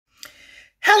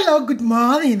Hello, good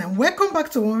morning, and welcome back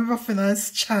to Womiba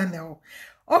Finance channel.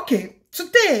 Okay,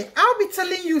 today I'll be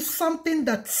telling you something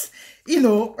that's,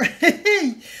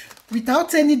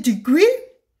 without any degree,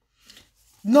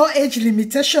 no age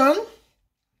limitation,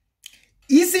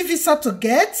 easy visa to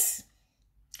get,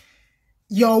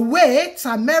 your way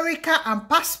to America, and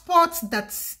passport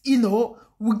that,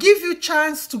 will give you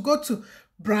chance to go to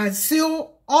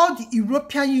Brazil, all the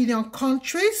European Union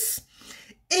countries,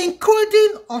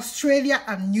 including Australia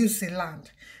and New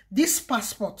Zealand. This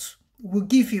passport will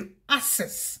give you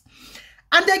access.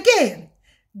 And again,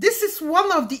 this is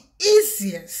one of the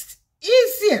easiest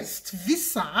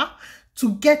visa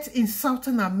to get in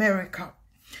Southern America.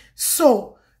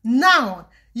 So now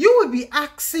you will be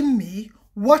asking me,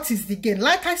 what is the gain?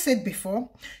 Like I said before,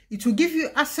 it will give you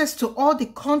access to all the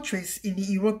countries in the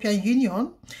European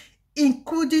Union,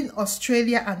 including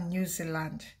Australia and New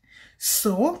Zealand.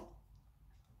 So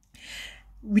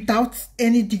without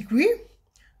any degree,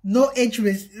 no age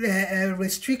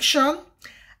restriction,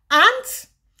 and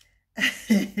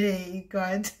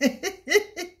God,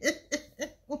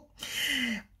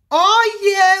 all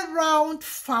year round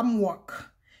farm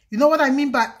work. You know what I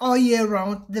mean by all year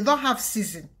round? They don't have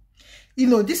season.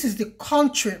 This is the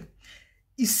country.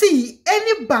 You see,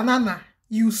 any banana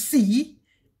you see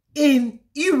in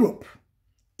Europe,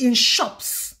 in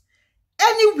shops,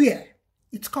 anywhere,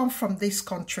 it comes from this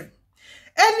country.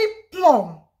 Any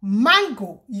plum,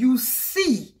 mango you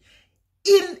see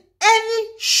in any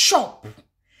shop,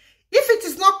 if it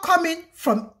is not coming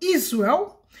from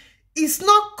Israel, it's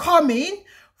not coming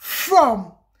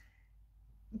from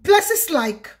places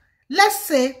like, let's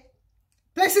say,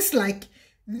 places like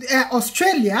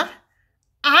Australia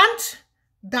and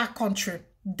that country,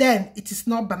 then it is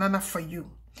not banana for you.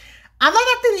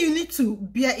 Another thing you need to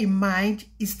bear in mind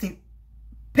is the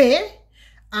pay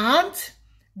and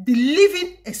the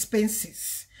living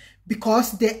expenses,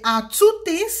 because there are two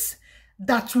things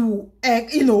that will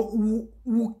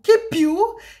will keep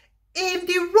you in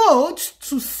the road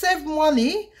to save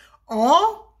money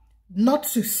or not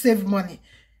to save money.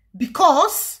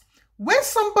 Because when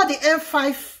somebody earns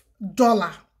 $5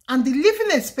 and the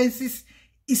living expenses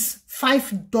is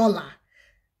 $5,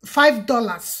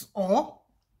 or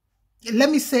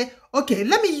let me say, okay,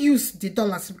 let me use the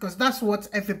dollars because that's what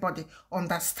everybody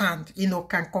understand,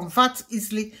 can convert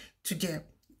easily to their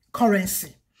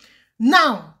currency.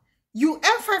 Now, you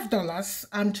earn $5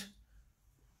 and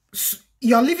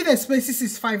your living expenses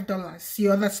is $5.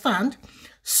 You understand?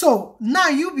 So now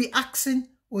you'll be asking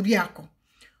Oriako,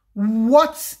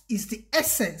 what is the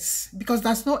essence? Because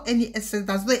there's no any essence,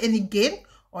 there's no any gain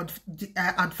or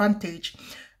advantage.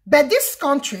 But this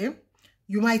country,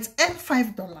 you might earn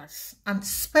 $5 and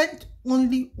spend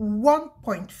only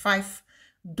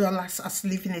 $1.5 as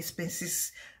living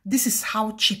expenses. This is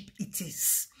how cheap it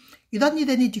is. You don't need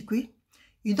any degree.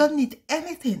 You don't need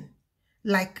anything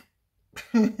like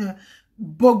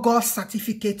bogus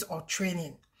certificate or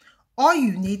training. All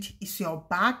you need is your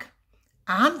bag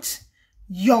and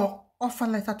your offer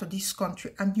letter to this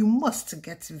country, and you must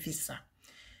get a visa.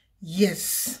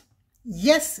 Yes.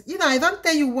 I don't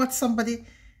tell you what somebody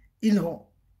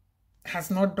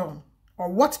has not done or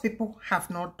what people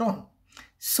have not done.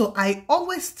 So I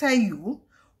always tell you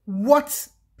what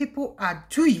people are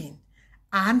doing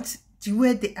and the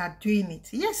way they are doing it.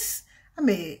 Yes, I'm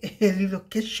a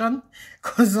relocation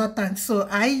consultant, so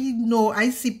I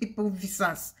see people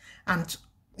visas and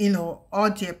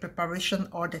all their preparation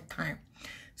all the time.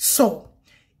 So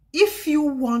if you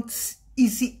want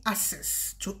easy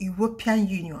access to European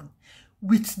Union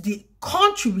with the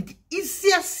country with the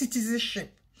easiest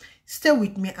citizenship, stay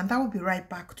with me and I will be right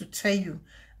back to tell you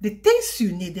the things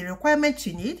you need, the requirements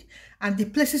you need, and the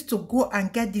places to go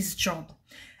and get this job.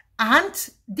 And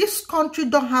this country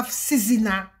don't have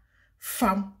seasonal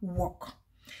farm work.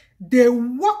 They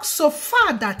work so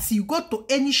far that you go to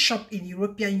any shop in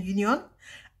European Union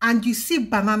and you see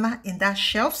banana in that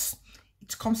shelves,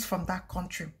 it comes from that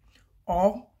country.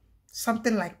 Or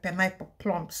something like pineapple,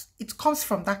 plums, it comes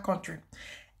from that country.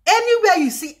 Anywhere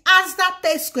you see Asda,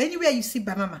 Tesco, anywhere you see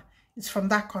banana, it's from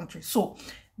that country. So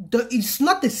it's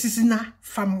not a seasonal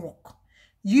farm work.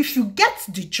 If you get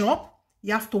the job,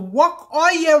 you have to work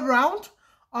all year round,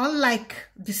 unlike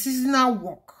the seasonal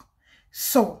work.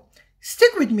 So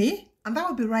stick with me and I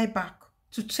will be right back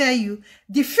to tell you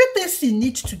the few things you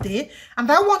need today.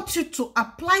 And I want you to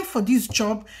apply for this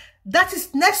job. That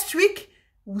is next week.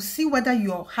 We'll see whether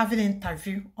you're having an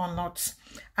interview or not.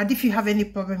 And if you have any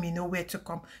problem, you know where to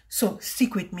come. So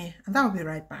stick with me and I'll be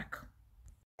right back.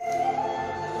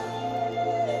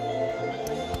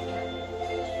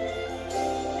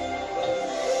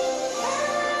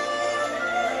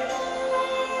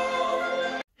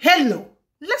 Hello,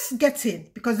 let's get in,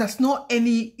 because there's no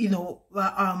any,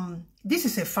 this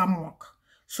is a farm work,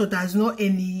 so there's no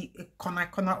any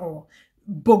corner or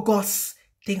bogus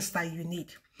things that you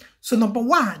need. So number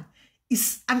one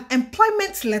is an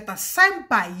employment letter signed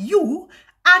by you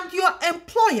and your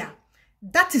employer.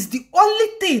 That is the only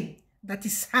thing that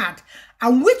is hard,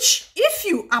 and which, if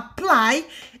you apply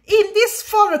in these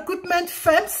 4 recruitment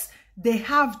firms, they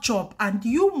have job and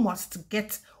you must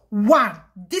get one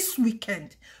this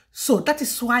weekend. So that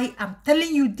is why I'm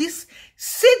telling you this.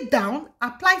 Sit down,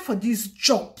 apply for these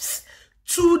jobs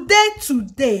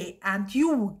today, and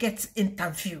you will get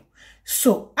interview.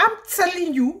 So I'm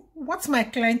telling you what my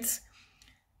clients,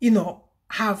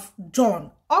 have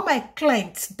done. All my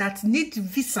clients that need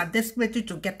visa desperately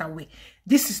to get away,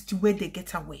 this is the way they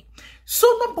get away. So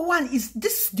number one is,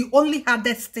 this is the only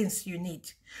hardest things you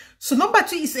need. So number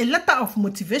 2 is a letter of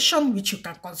motivation, which you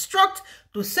can construct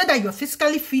to say that you're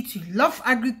physically fit, you love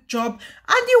agri job,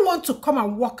 and you want to come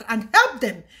and work and help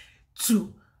them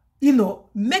to,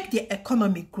 make the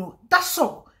economy grow. That's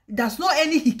all. There's no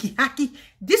any hickey-hacky.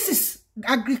 This is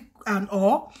agri and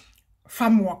or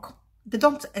farm work. They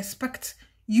don't expect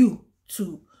you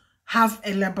to have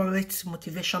elaborate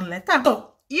motivation letter.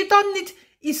 So you don't need,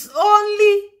 it's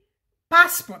only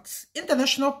passports,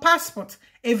 international passport,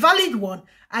 a valid one.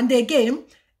 And again,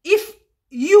 if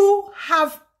you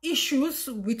have issues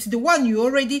with the one you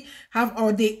already have,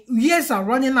 or the years are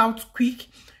running out quick,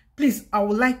 please, I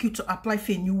would like you to apply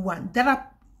for a new one. There are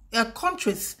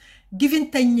countries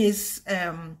giving 10 years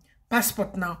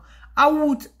passport now. I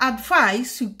would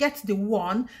advise you get the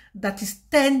one that is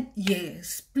 10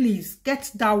 years. Please get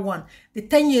that one. The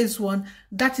 10 years one,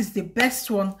 that is the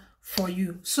best one for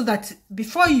you, so that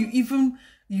before you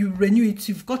renew it,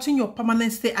 you've gotten your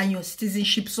permanent stay and your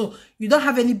citizenship, so you don't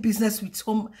have any business with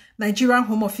Nigerian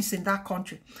Home Office in that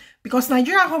country. Because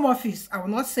Nigerian Home Office, I will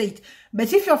not say it,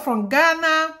 but if you're from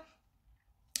Ghana,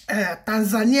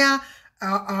 Tanzania,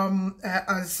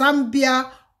 Zambia,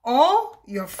 or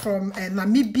you're from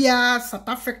Namibia, South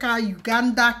Africa,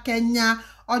 Uganda, Kenya,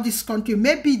 all this country,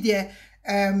 maybe their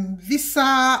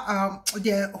visa,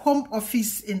 their home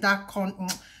office in that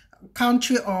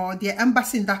country or their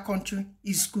embassy in that country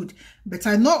is good. But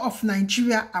I know of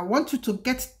Nigeria, I want you to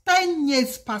get 10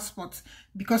 years passport,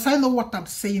 because I know what I'm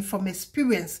saying from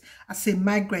experience as a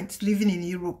migrant living in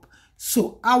Europe.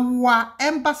 So our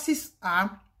embassies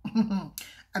are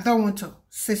I don't want to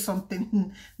say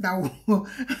something that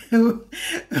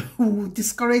will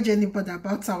discourage anybody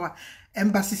about our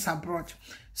embassies abroad.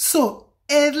 So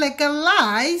a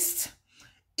legalized,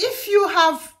 if you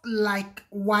have like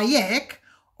WAEC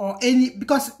or any,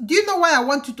 because do you know why I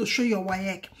want you to show your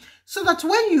WAEC? So that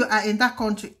when you are in that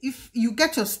country, if you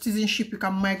get your citizenship, you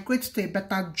can migrate to a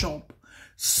better job.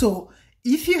 So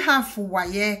if you have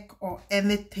WAEC or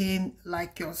anything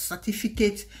like your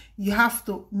certificate, you have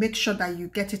to make sure that you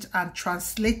get it and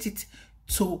translate it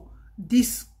to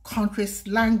this country's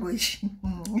language.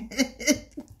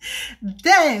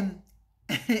 Then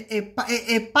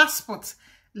a passport,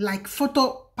 like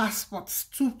photo passports,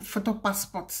 2 photo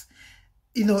passports.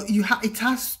 It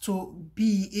has to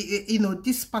be,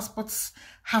 these passports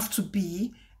have to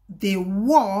be the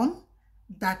one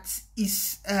that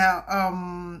is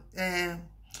the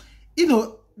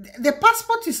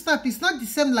passport is not, it's not the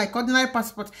same like ordinary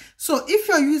passport. So if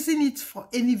you're using it for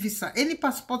any visa, any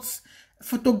passports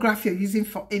photograph you're using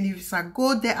for any visa,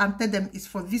 go there and tell them it's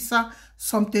for visa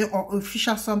something or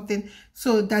official something.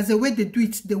 So there's a way they do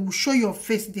it. They will show your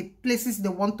face, the places they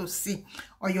want to see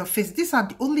on your face. These are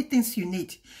the only things you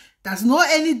need. There's no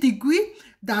any degree,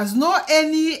 there's no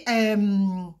any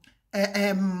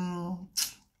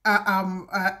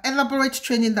elaborate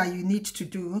training that you need to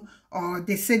do, or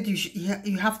they said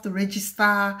you have to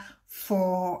register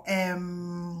for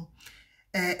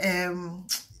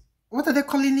what are they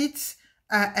calling it?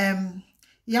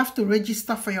 You have to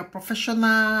register for your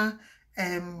professional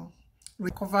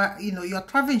recover, your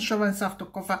travel insurance have to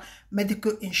cover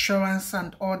medical insurance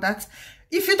and all that.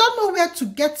 If you don't know where to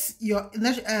get your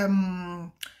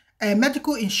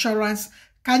medical insurance,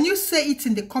 can you say it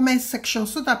in the comment section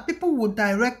so that people will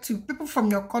direct you, people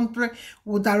from your country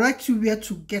will direct you where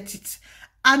to get it?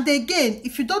 And again,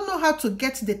 if you don't know how to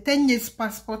get the 10 years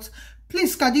passport,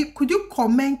 please could you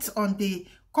comment on the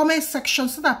comment section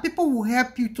so that people will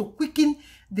help you to quicken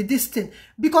the distance?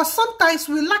 Because sometimes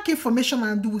we lack information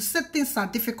and we say things are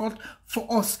difficult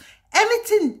for us.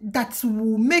 Anything that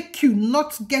will make you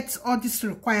not get all this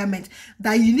requirement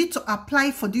that you need to apply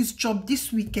for this job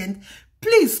this weekend,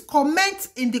 please comment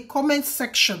in the comment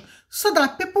section so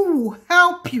that people will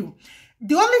help you.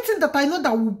 The only thing that I know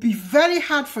that will be very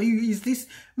hard for you is this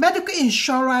medical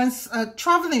insurance,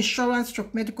 travel insurance,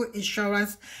 medical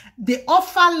insurance, the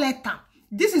offer letter.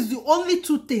 This is the only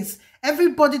two things.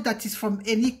 Everybody that is from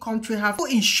any country have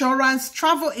insurance,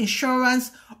 travel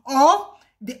insurance, or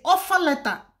the offer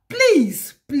letter.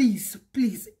 Please, please,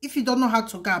 please, if you don't know how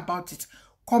to go about it,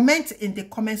 comment in the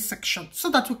comment section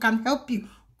so that we can help you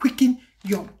quicken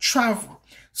your travel.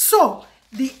 So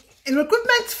the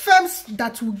recruitment firms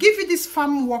that will give you this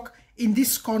farm work in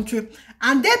this country,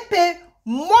 and they pay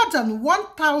more than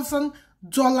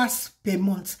 $1,000 per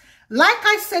month. Like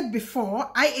I said before,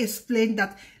 I explained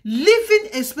that living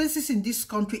expenses in this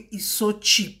country is so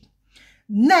cheap.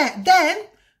 Then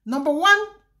number one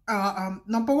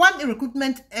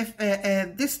recruitment,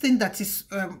 this thing that is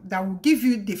that will give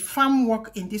you the farm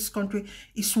work in this country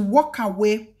is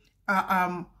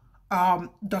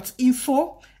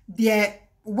workaway.info. Their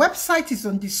website is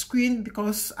on the screen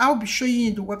because I'll be showing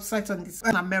you the website on this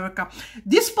in America.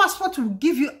 This passport will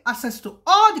give you access to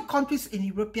all the countries in the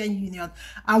European Union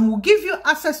and will give you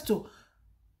access to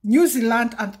New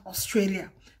Zealand and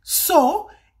Australia.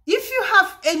 So if you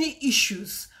have any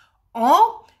issues,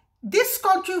 or this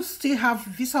country still have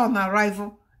visa on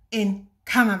arrival in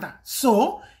Canada,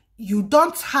 so you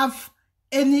don't have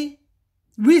any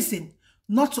reason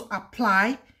not to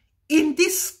apply in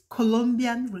these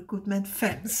Colombian recruitment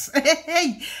firms.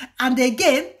 And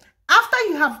again, after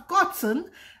you have gotten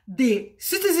the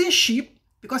citizenship,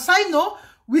 because I know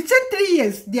within 3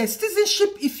 years, their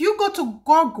citizenship, if you go to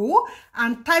Google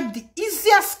and type the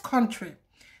easiest country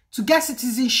to get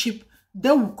citizenship,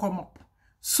 they will come up.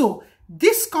 So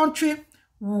this country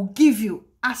will give you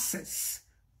access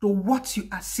to what you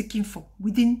are seeking for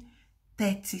within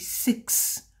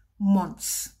 36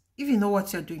 months, if you know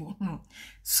what you're doing.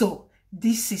 So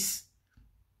this is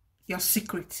your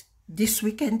secret this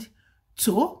weekend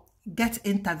to get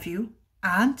interview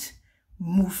and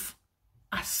move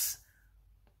as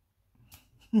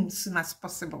soon as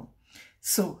possible.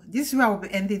 So this is where I will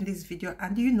be ending this video,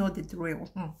 and you know the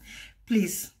drill.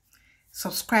 Please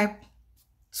subscribe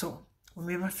to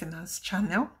Womiba Finance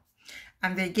channel,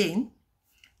 and again,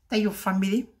 tell your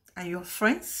family and your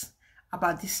friends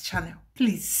about this channel.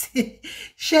 Please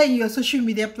share in your social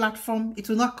media platform. It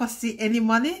will not cost you any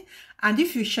money, and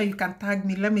if you share, you can tag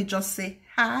me. Let me just say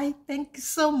hi, thank you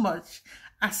so much,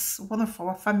 as one of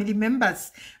our family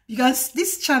members, because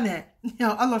this channel, you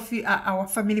know, all of you are our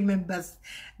family members,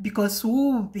 because we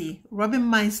will be rubbing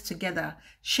minds together,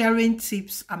 sharing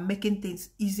tips and making things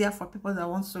easier for people that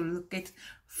want to relocate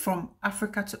from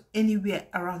Africa to anywhere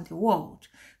around the world.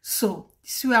 So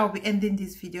this is where I'll be ending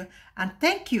this video, and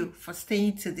thank you for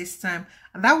staying till this time,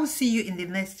 and I will see you in the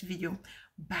next video.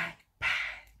 Bye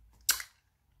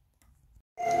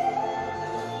bye.